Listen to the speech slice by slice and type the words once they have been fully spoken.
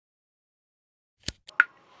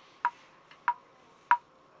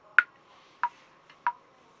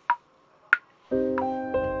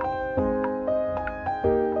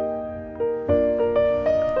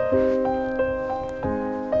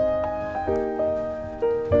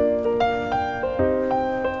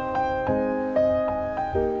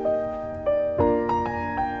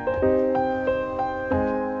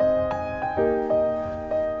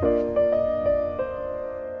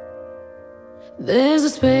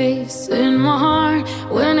place in my heart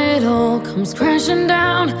when it all comes crashing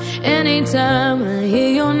down. Anytime I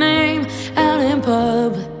hear your name out in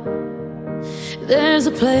public, there's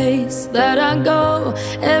a place that I go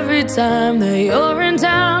every time that you're in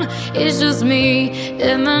town. It's just me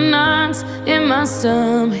and the knots in my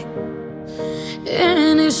stomach.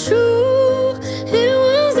 And it's true, it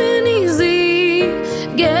wasn't easy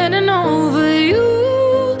getting over you,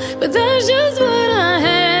 but that's just what I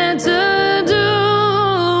had to do.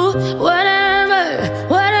 Whatever,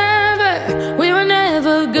 we were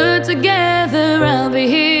never good together. I'll be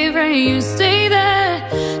here and you stay there.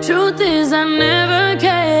 Truth is I never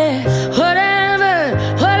cared. Whatever,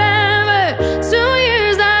 2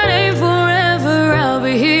 years that ain't forever. I'll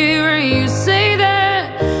be here and you say that.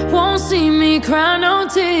 Won't see me cry no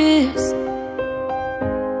tears.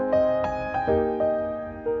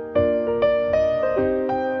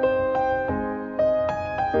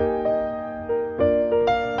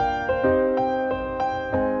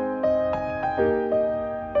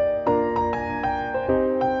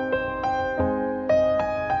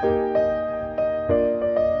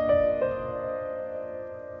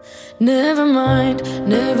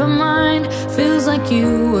 Never mind, feels like you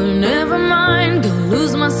were never mine. Gonna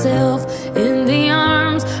lose myself in the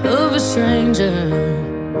arms of a stranger.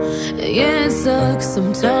 Yeah, it sucks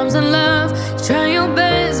sometimes in love. You try your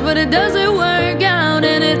best, but it doesn't work out,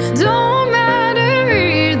 and it don't matter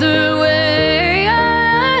either way.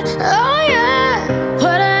 Oh yeah,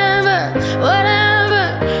 whatever,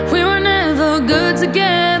 we were never good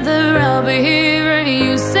together. I'll be here and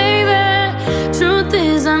you say that. Truth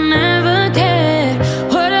is I never cared.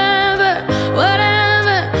 Whatever,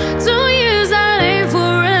 2 years that ain't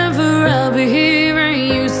forever. I'll be here and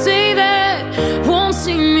you say that. Won't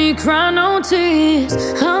see me cry no tears.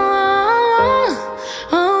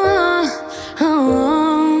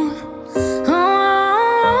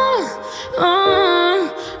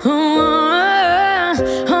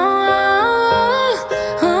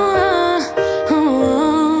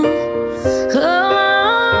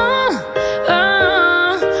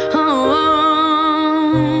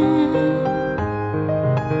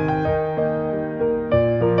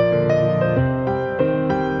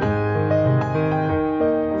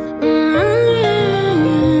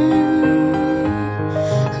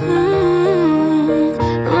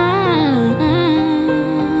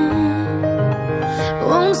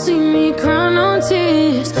 Won't see me cry no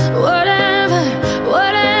tears. Whatever,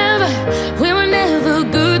 we were never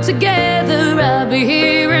good together. I'll be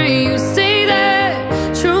here and you say that.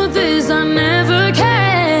 Truth is I never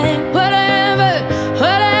cared. Whatever,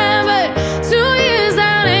 2 years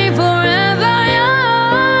that ain't forever.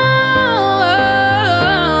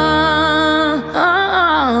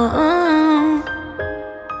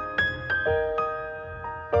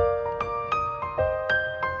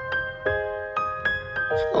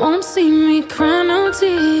 Won't see me cry no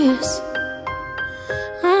tears.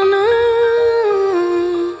 Oh no,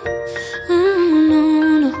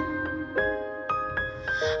 no.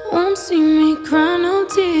 Won't see me cry no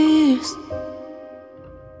tears.